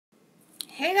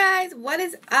Hey guys, what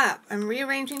is up? I'm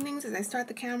rearranging things as I start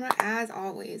the camera as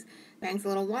always. Bangs a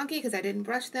little wonky because I didn't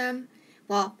brush them.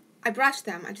 Well, I brushed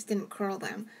them, I just didn't curl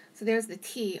them. So there's the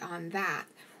T on that.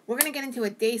 We're going to get into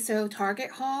a Daiso Target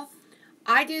haul.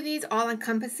 I do these all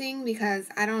encompassing because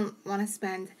I don't want to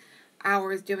spend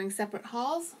hours doing separate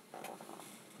hauls.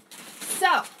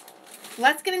 So,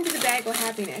 let's get into the bag of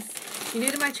happiness. If you're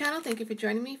new to my channel, thank you for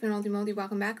joining me. If you're an oldie moldy,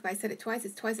 welcome back. If I said it twice,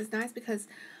 it's twice as nice because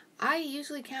I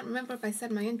usually can't remember if I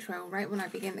said my intro right when I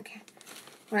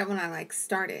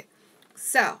start it.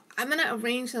 So, I'm going to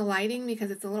arrange the lighting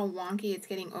because it's a little wonky. It's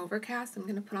getting overcast. I'm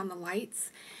going to put on the lights,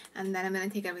 and then I'm going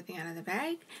to take everything out of the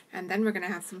bag, and then we're going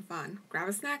to have some fun. Grab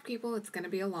a snack, people. It's going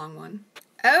to be a long one.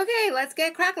 Okay, let's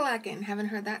get crack-a-lackin'. Haven't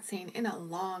heard that saying in a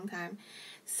long time.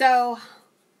 So,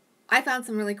 I found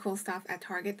some really cool stuff at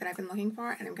Target that I've been looking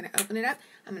for, and I'm going to open it up.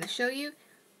 I'm going to show you.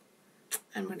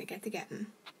 I'm going to get to getting.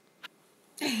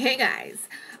 Hey guys.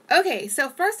 Okay, so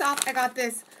first off, I got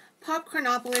this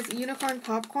Popcornopolis unicorn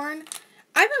popcorn.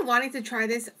 I've been wanting to try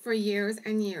this for years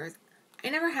and years. I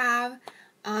never have.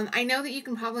 I know that you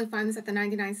can probably find this at the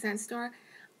 99-cent store.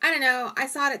 I don't know. I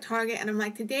saw it at Target and I'm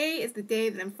like, today is the day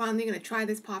that I'm finally going to try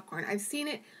this popcorn. I've seen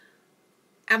it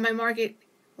at my market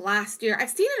last year. I've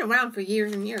seen it around for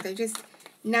years and years. I just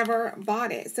never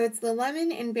bought it. So it's the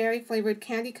lemon and berry flavored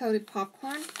candy coated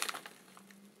popcorn.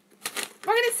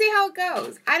 We're going to see how it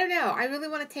goes. I don't know. I really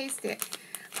want to taste it.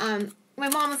 My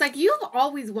mom was like, you've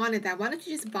always wanted that. Why don't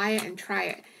you just buy it and try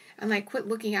it? And like, quit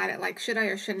looking at it like, should I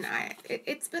or shouldn't I?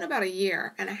 It's been about 1.5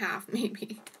 years,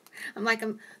 maybe. I'm like,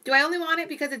 do I only want it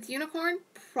because it's unicorn?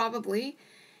 Probably.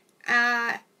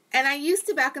 And I used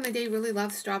to, back in the day, really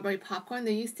love strawberry popcorn.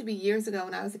 There used to be, years ago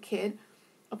when I was a kid,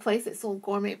 a place that sold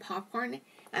gourmet popcorn,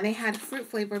 and they had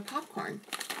fruit-flavored popcorn.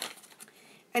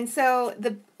 And so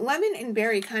the lemon and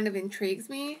berry kind of intrigues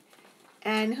me.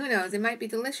 And who knows, it might be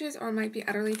delicious or it might be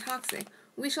utterly toxic.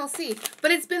 We shall see.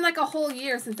 But it's been like a whole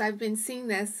year since I've been seeing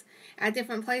this at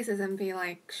different places and be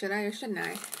like, should I or shouldn't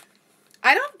I?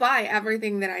 I don't buy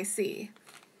everything that I see.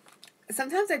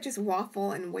 Sometimes I just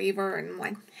waffle and waver and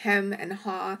like hem and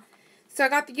haw. So I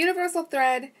got the universal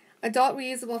thread, adult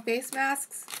reusable face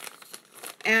masks,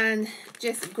 and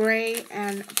just gray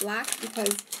and black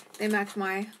because they match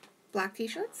my black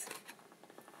t-shirts.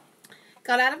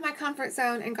 Got out of my comfort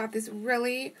zone and got this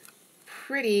really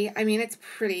pretty, I mean it's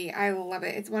pretty, I love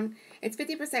it. It's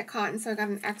 50% cotton, so I got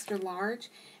an extra large.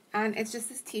 And it's just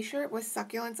this t-shirt with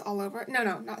succulents all over it. No,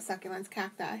 not succulents,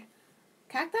 cacti.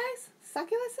 Cactis?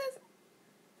 Succulences?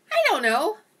 I don't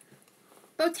know.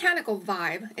 Botanical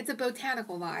vibe. It's a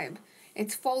botanical vibe.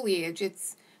 It's foliage,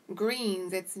 it's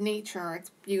greens, it's nature,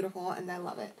 it's beautiful, and I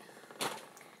love it.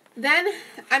 Then,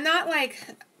 I'm not like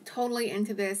totally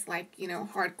into this, like, you know,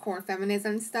 hardcore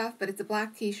feminism stuff, but it's a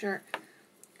black t-shirt,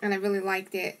 and I really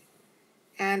liked it,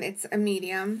 and it's a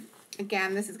medium.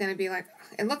 Again, this is going to be like,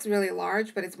 it looks really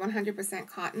large, but it's 100%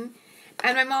 cotton,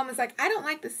 and my mom was like, I don't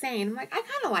like the saying. I'm like, I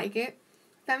kind of like it.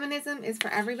 Feminism is for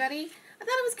everybody. I thought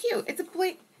it was cute.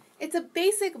 It's a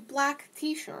basic black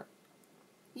t-shirt.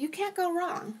 You can't go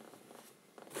wrong.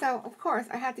 So, of course,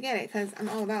 I had to get it, because I'm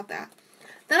all about that.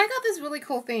 Then I got this really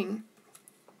cool thing.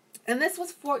 And this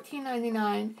was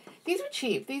 $14.99. These were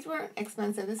cheap. These weren't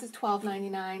expensive. This is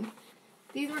 $12.99.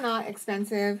 These were not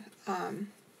expensive.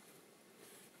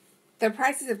 Their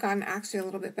prices have gotten actually a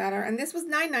little bit better. And this was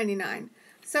 $9.99.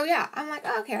 So yeah, I'm like,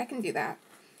 oh, okay, I can do that.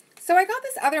 So I got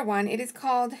this other one. It is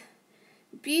called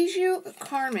Bijou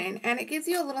Carmen. And it gives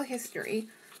you a little history.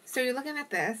 So you're looking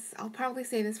at this. I'll probably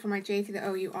say this for my J to the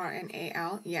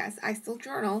O-U-R-N-A-L. Yes, I still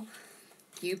journal.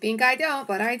 You think I don't,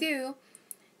 but I do.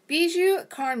 Bijou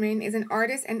Carmen is an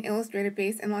artist and illustrator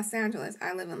based in Los Angeles.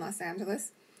 I live in Los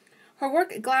Angeles. Her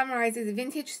work glamorizes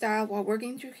vintage style while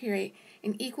working to create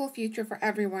an equal future for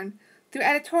everyone. Through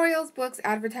editorials, books,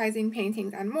 advertising,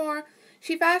 paintings, and more,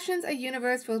 she fashions a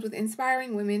universe filled with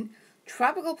inspiring women,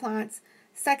 tropical plants,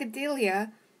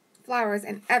 psychedelia, flowers,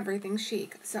 and everything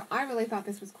chic. So I really thought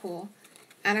this was cool.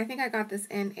 And I think I got this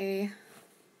in a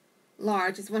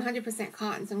large. It's 100%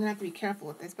 cotton, so I'm going to have to be careful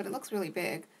with this, but it looks really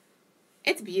big.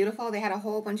 It's beautiful. They had a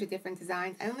whole bunch of different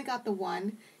designs. I only got the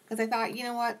one because I thought, you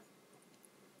know what?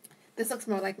 This looks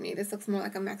more like me. This looks more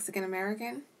like a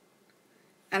Mexican-American.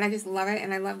 And I just love it,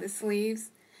 and I love the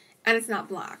sleeves. And it's not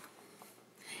black.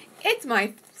 It's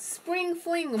my spring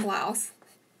fling blouse.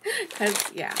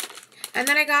 Because, yeah. And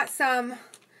then I got some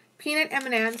peanut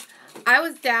M&Ms. I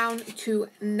was down to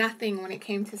nothing when it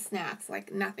came to snacks.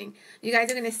 Like, nothing. You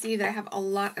guys are going to see that I have a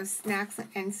lot of snacks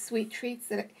and sweet treats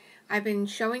that I've been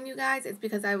showing you guys. It's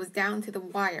because I was down to the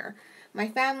wire. My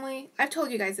family, I've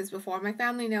told you guys this before, my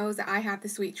family knows that I have the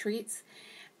sweet treats.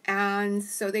 And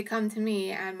so they come to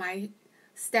me, and my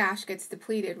stash gets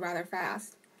depleted rather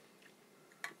fast.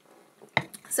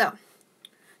 So,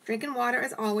 drinking water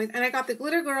as always. And I got the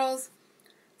Glitter Girls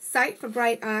Sight for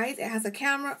Bright Eyes. It has a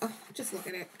camera. Oh, just look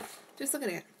at it. Just look at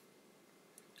it.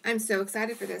 I'm so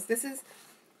excited for this. This is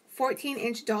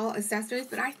 14-inch doll accessories,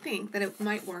 but I think that it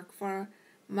might work for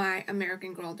my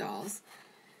American Girl dolls.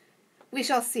 We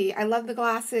shall see. I love the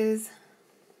glasses.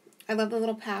 I love the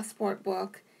little passport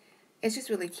book. It's just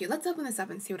really cute. Let's open this up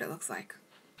and see what it looks like.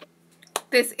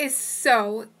 This is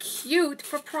so cute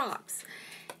for props.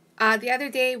 The other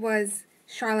day was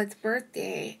Charlotte's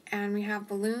birthday, and we have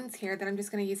balloons here that I'm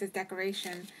just going to use as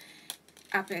decoration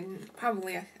up in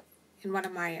probably in one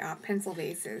of my pencil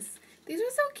vases. These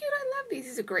are so cute. I love these.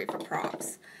 These are great for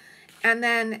props. And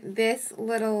then this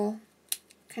little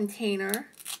container.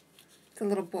 It's a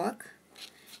little book.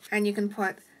 And you can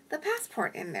put the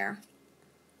passport in there.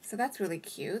 So that's really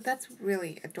cute. That's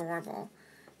really adorable.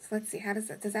 So let's see. How does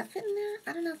that fit in there?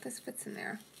 I don't know if this fits in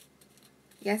there.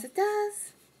 Yes, it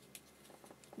does.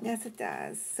 Yes, it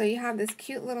does. So you have this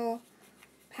cute little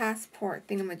passport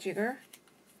thingamajigger.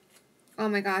 Oh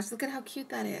my gosh, look at how cute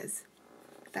that is.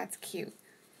 That's cute.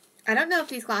 I don't know if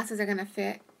these glasses are going to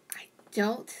fit. I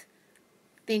don't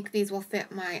think these will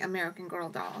fit my American Girl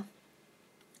doll.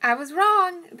 I was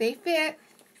wrong. They fit.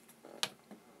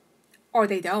 Or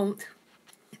they don't.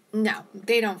 No,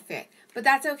 they don't fit. But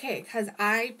that's okay, because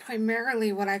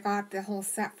primarily what I got the whole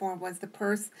set for was the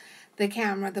purse, the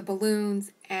camera, the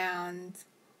balloons, and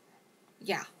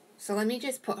yeah. So let me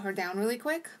just put her down really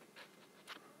quick.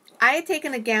 I had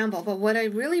taken a gamble, but what I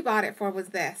really bought it for was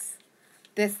this.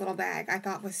 This little bag I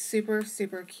thought was super,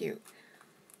 super cute.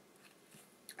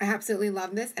 I absolutely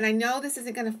love this. And I know this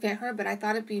isn't going to fit her, but I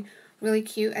thought it'd be really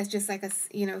cute as just like a,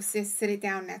 sit it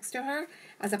down next to her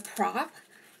as a prop.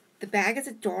 The bag is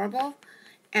adorable.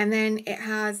 And then it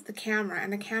has the camera.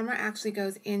 And the camera actually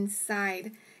goes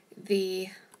inside the...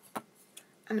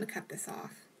 I'm going to cut this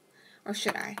off. Or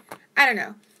should I? I don't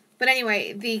know. But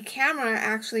anyway, the camera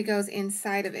actually goes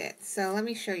inside of it. So let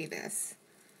me show you this.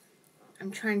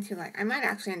 I'm trying to I might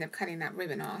actually end up cutting that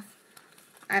ribbon off.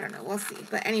 I don't know. We'll see.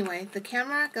 But anyway, the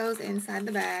camera goes inside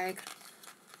the bag.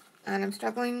 And I'm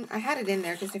struggling. I had it in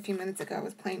there just a few minutes ago. I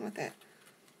was playing with it.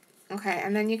 Okay,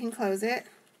 and then you can close it.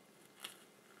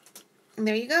 And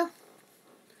there you go.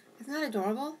 Isn't that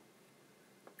adorable?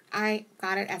 I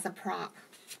got it as a prop.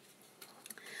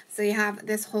 So you have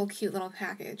this whole cute little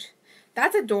package.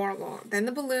 That's adorable. Then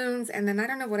the balloons, and then I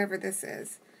don't know whatever this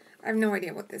is. I have no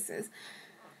idea what this is.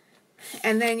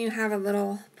 And then you have a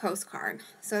little postcard.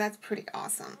 So that's pretty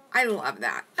awesome. I love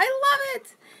that. I love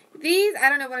it. These, I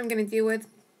don't know what I'm going to do with.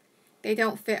 They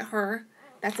don't fit her.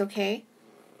 That's okay.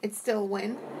 It's still a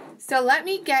win. So let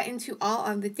me get into all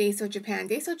of the Daiso Japan.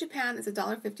 Daiso Japan is a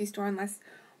 $1.50 store unless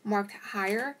marked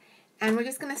higher. And we're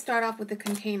just going to start off with the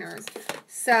containers.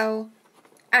 So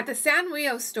at the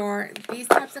Sanrio store, these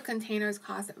types of containers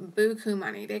cost buku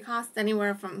money. They cost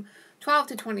anywhere from $12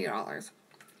 to $20.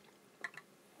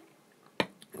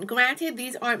 Granted,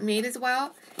 these aren't made as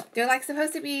well. They're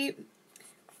supposed to be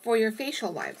for your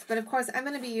facial wipes. But of course, I'm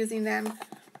going to be using them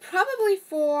probably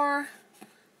for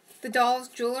the doll's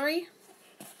jewelry.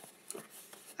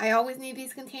 I always need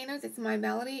these containers. It's my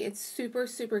melody. It's super,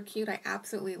 super cute. I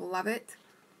absolutely love it.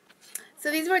 So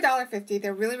these were $1.50.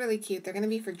 They're really, really cute. They're going to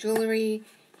be for jewelry,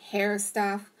 hair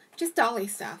stuff, just dolly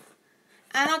stuff.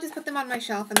 And I'll just put them on my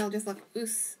shelf and they'll just look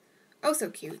oh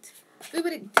so cute.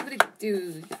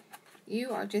 Oobity-doobity-doo.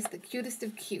 You are just the cutest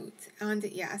of cute. And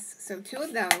yes, so 2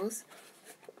 of those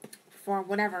for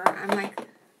whatever. I'm like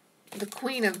the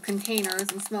queen of containers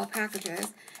and small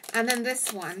packages. And then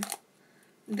this one.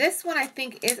 This one I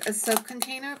think is a soap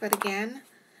container, but again,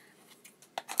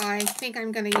 I think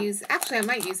I'm going to use, actually I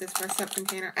might use this for a soap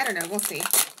container. I don't know, we'll see.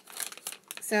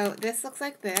 So this looks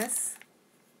like this.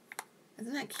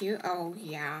 Isn't that cute? Oh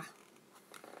yeah.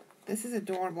 This is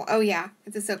adorable. Oh yeah,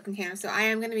 it's a soap container. So I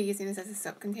am going to be using this as a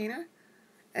soap container.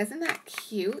 Isn't that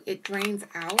cute? It drains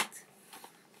out.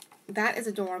 That is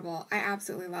adorable. I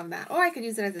absolutely love that. Or I could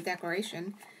use it as a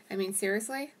decoration. I mean,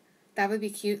 seriously, that would be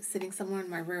cute sitting somewhere in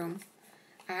my room.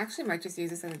 I actually might just use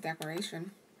this as a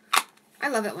decoration. I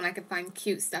love it when I can find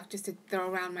cute stuff just to throw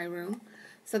around my room.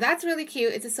 So that's really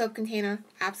cute. It's a soap container.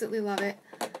 Absolutely love it.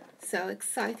 So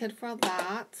excited for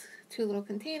that. 2 little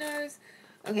containers.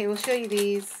 Okay, we'll show you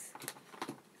these.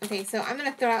 Okay, so I'm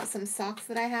going to throw out some socks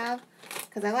that I have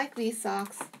because I like these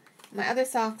socks. My other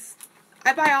socks,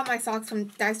 I buy all my socks from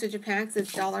Daiso Japan because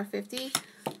it's $1.50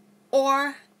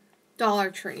 or Dollar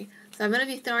Tree. So I'm going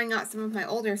to be throwing out some of my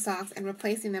older socks and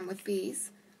replacing them with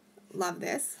these. Love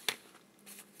this.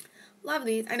 Love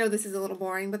these. I know this is a little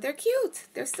boring, but they're cute.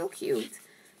 They're still cute.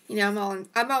 You know,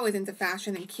 I'm always into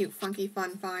fashion and cute, funky,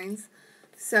 fun finds.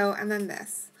 So, and then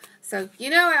this. So, you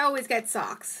know I always get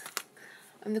socks.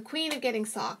 I'm the queen of getting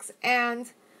socks.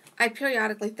 And I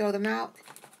periodically throw them out.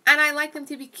 And I like them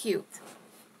to be cute.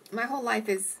 My whole life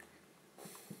is...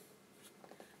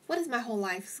 What is my whole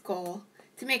life's goal?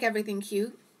 To make everything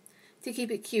cute. To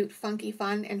keep it cute, funky,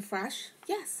 fun, and fresh.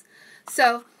 Yes.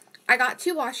 So, I got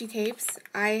 2 washi tapes.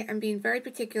 I am being very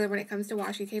particular when it comes to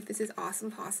washi tape. This is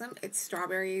Awesome Possum. It's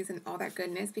strawberries and all that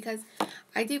goodness because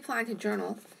I do plan to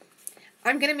journal.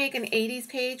 I'm going to make an 80s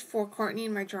page for Courtney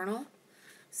in my journal.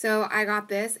 So I got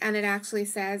this and it actually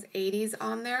says 80s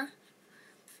on there.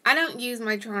 I don't use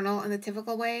my journal in the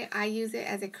typical way. I use it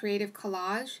as a creative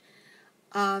collage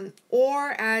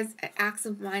or as acts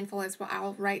of mindfulness where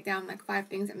I'll write down like 5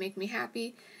 things that make me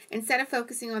happy. Instead of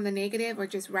focusing on the negative or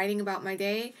just writing about my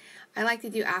day, I like to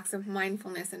do acts of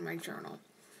mindfulness in my journal.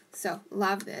 So,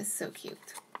 love this. So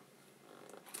cute.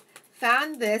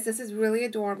 Found this. This is really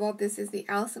adorable. This is the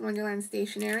Alice in Wonderland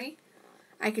stationery.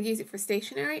 I could use it for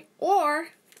stationery, or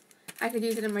I could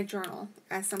use it in my journal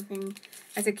as something,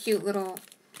 as a cute little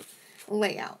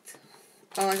layout.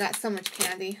 Oh, I got so much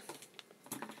candy.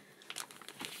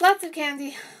 Lots of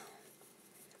candy.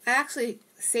 I actually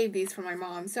saved these for my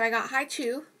mom. So I got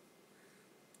Haichu,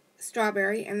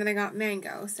 strawberry, and then I got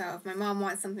mango. So if my mom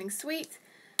wants something sweet,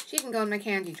 she can go in my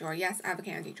candy drawer. Yes, I have a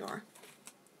candy drawer.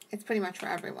 It's pretty much for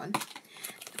everyone.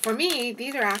 For me,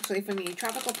 these are actually for me.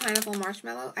 Tropical pineapple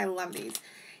marshmallow. I love these.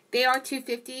 They are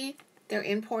 $2.50. They're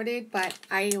imported, but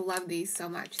I love these so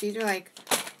much. These are like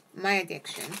my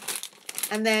addiction.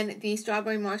 And then the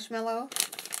strawberry marshmallow,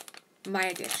 my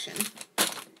addiction.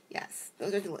 Yes,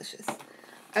 those are delicious.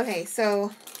 Okay,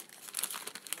 so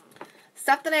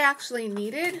stuff that I actually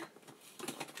needed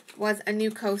was a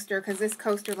new coaster, because this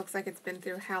coaster looks like it's been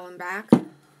through hell and back.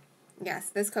 Yes,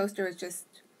 this coaster is just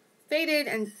faded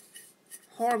and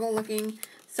horrible looking.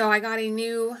 So I got a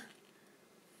new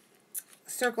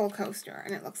circle coaster,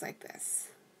 and it looks like this.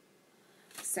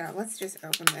 So let's just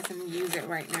open this and use it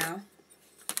right now.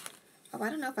 Oh, I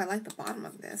don't know if I like the bottom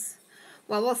of this.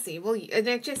 Well, we'll see.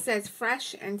 It just says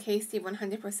fresh and tasty,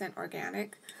 100%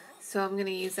 organic. So I'm going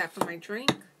to use that for my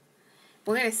drink.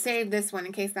 We're going to save this one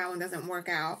in case that one doesn't work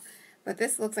out. But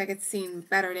this looks like it's seen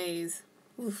better days.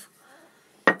 Oof.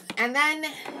 And then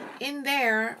in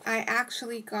there, I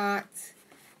actually got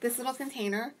this little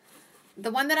container.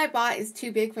 The one that I bought is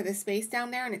too big for the space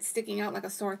down there, and it's sticking out like a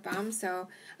sore thumb. So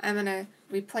I'm going to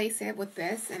replace it with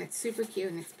this, and it's super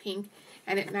cute, and it's pink,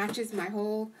 and it matches my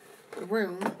whole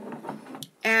room.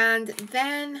 And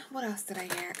then, what else did I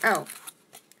get? Oh,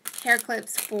 hair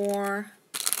clips for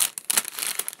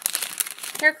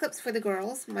the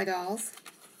girls, my dolls.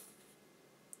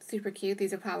 Super cute.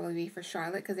 These will probably be for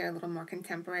Charlotte because they're a little more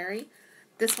contemporary.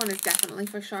 This one is definitely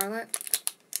for Charlotte.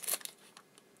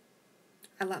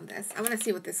 I love this. I want to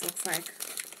see what this looks like.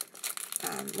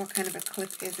 What kind of a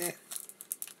clip is it?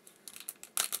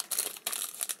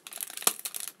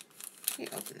 Let me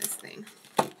open this thing.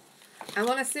 I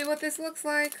want to see what this looks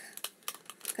like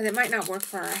because it might not work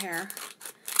for her hair.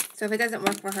 So if it doesn't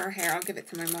work for her hair, I'll give it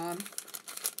to my mom.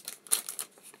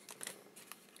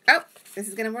 Oh, this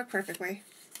is going to work perfectly.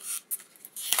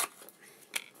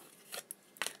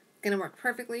 Going to work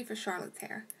perfectly for Charlotte's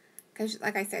hair. Because,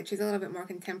 like I said, she's a little bit more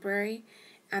contemporary.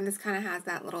 And this kind of has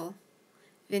that little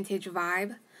vintage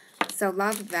vibe. So,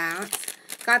 love that.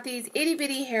 Got these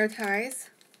itty-bitty hair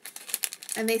ties.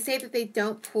 And they say that they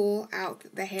don't pull out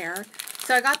the hair.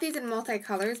 So, I got these in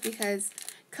multicolors because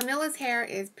Camilla's hair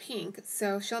is pink.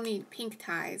 So, she'll need pink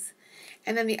ties.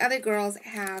 And then the other girls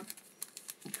have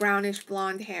brownish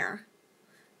blonde hair.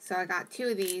 So, I got 2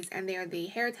 of these. And they are the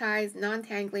hair ties,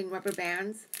 non-tangling rubber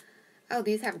bands. Oh,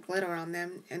 these have glitter on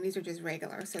them, and these are just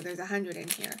regular, so there's 100 in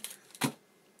here.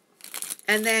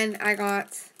 And then I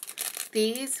got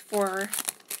these for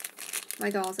my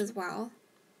dolls as well.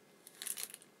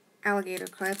 Alligator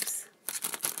clips.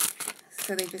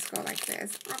 So they just go like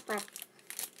this.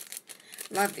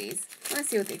 Love these. I want to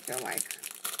see what they feel like.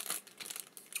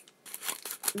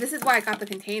 This is why I got the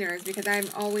containers, because I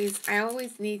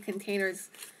always need containers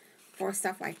for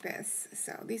stuff like this.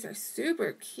 So these are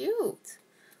super cute.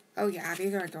 Oh yeah,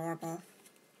 these are adorable.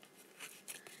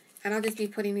 And I'll just be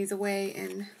putting these away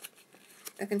in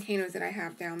the containers that I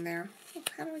have down there. Oh,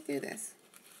 how do I do this?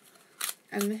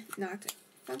 I'm not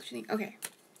functioning. Okay.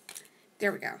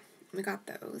 There we go. We got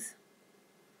those.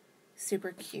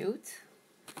 Super cute.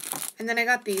 And then I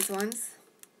got these ones.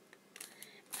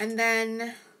 And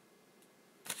then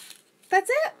that's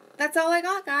it. That's all I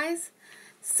got, guys.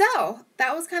 So,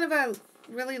 that was kind of a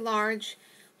really large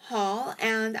haul,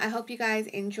 and I hope you guys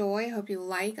enjoy. I hope you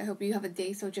like. I hope you have a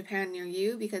Daiso Japan near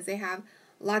you because they have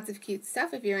lots of cute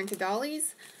stuff if you're into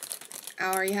dollies,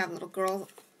 or you have little girls,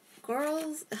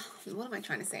 what am I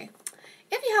trying to say?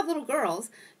 If you have little girls,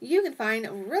 you can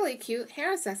find really cute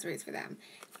hair accessories for them.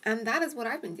 And that is what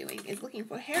I've been doing, is looking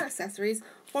for hair accessories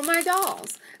for my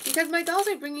dolls. Because my dolls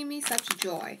are bringing me such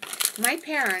joy. My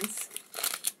parents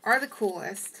are the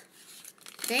coolest.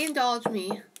 They indulge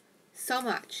me so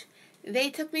much. They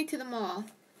took me to the mall.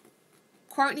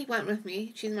 Courtney went with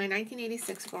me. She's my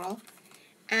 1986 girl.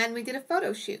 And we did a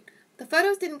photo shoot. The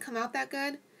photos didn't come out that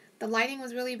good. The lighting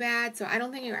was really bad, so I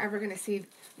don't think you're ever going to see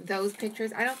those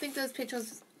pictures. I don't think those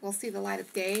pictures will see the light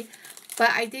of day. But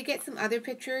I did get some other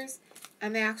pictures,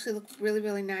 and they actually look really,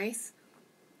 really nice.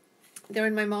 They're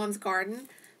in my mom's garden,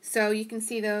 so you can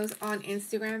see those on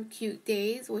Instagram, Cute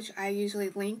Days, which I usually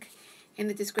link in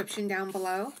the description down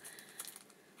below.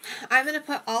 I'm going to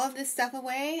put all of this stuff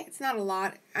away. It's not a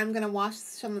lot. I'm going to wash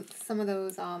some of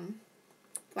those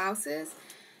blouses.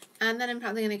 And then I'm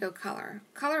probably going to go color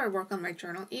or work on my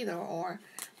journal, either or.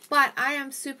 But I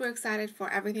am super excited for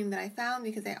everything that I found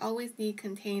because I always need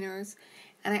containers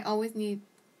and I always need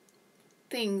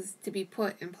things to be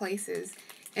put in places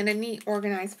in a neat,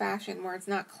 organized fashion where it's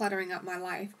not cluttering up my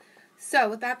life. So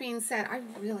with that being said, I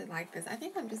really like this. I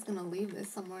think I'm just going to leave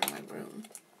this somewhere in my room.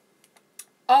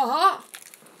 Aha!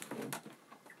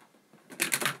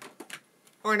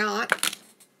 Or not.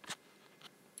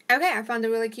 Okay, I found a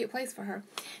really cute place for her.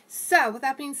 So, with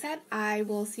that being said, I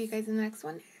will see you guys in the next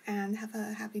one. And have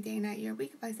a happy day, night, your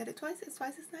week. If I said it twice, it's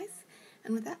twice as nice.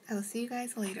 And with that, I will see you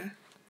guys later.